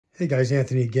Hey guys,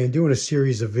 Anthony again, doing a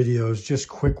series of videos, just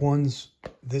quick ones.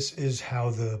 This is how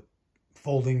the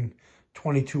folding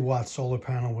 22 watt solar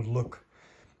panel would look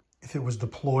if it was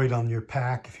deployed on your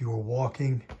pack, if you were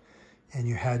walking and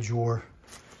you had your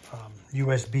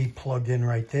USB plugged in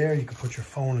right there. You could put your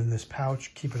phone in this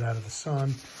pouch, keep it out of the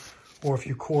sun. Or if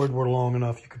your cord were long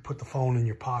enough, you could put the phone in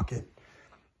your pocket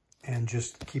and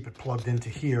just keep it plugged into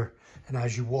here. And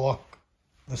as you walk,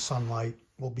 the sunlight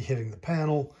will be hitting the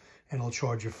panel and it'll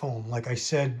charge your phone. Like I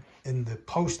said in the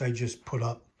post I just put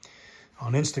up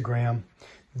on Instagram,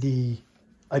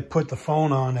 I put the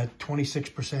phone on at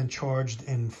 26% charged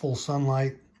in full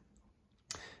sunlight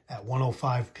at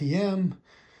 1:05 p.m.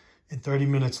 And 30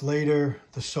 minutes later,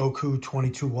 the Soku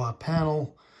 22 watt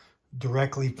panel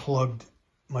directly plugged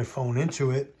my phone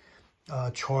into it,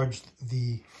 charged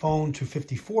the phone to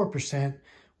 54%,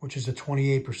 which is a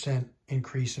 28%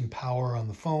 increase in power on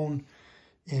the phone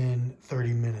in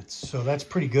 30 minutes. So that's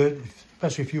pretty good,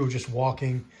 especially if you were just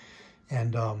walking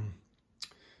and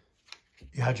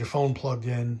you had your phone plugged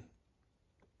in.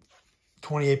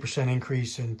 28%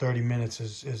 increase in 30 minutes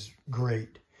is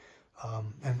great.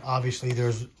 And obviously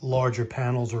there's larger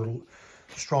panels or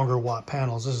stronger watt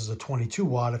panels. This is a 22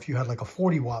 watt. If you had like a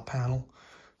 40 watt panel,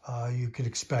 you could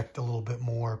expect a little bit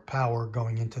more power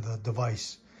going into the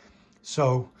device.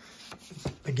 So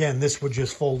again, this would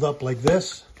just fold up like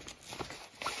this.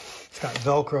 It's got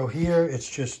Velcro here. It's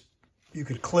just, you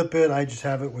could clip it. I just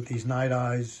have it with these Night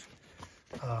Eyes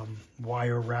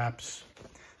wire wraps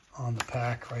on the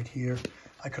pack right here.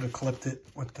 I could have clipped it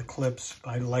with the clips.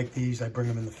 I like these. I bring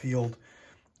them in the field,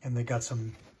 and I've got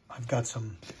some,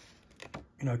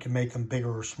 you know, I can make them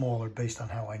bigger or smaller based on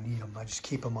how I need them. I just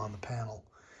keep them on the panel.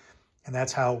 And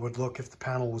that's how it would look if the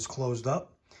panel was closed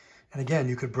up. And again,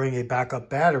 you could bring a backup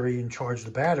battery and charge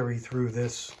the battery through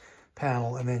this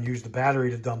panel and then use the battery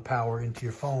to dump power into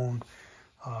your phone,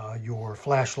 your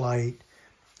flashlight.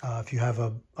 If you have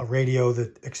a radio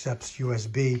that accepts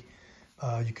USB,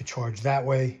 you could charge that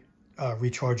way,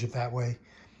 recharge it that way.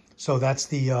 So that's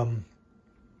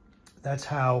that's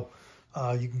how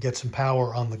you can get some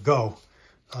power on the go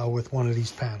with one of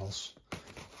these panels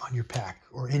on your pack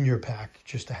or in your pack,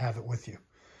 just to have it with you.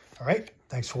 All right,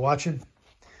 thanks for watching.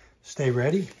 Stay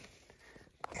ready.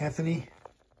 Anthony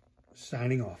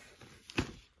signing off.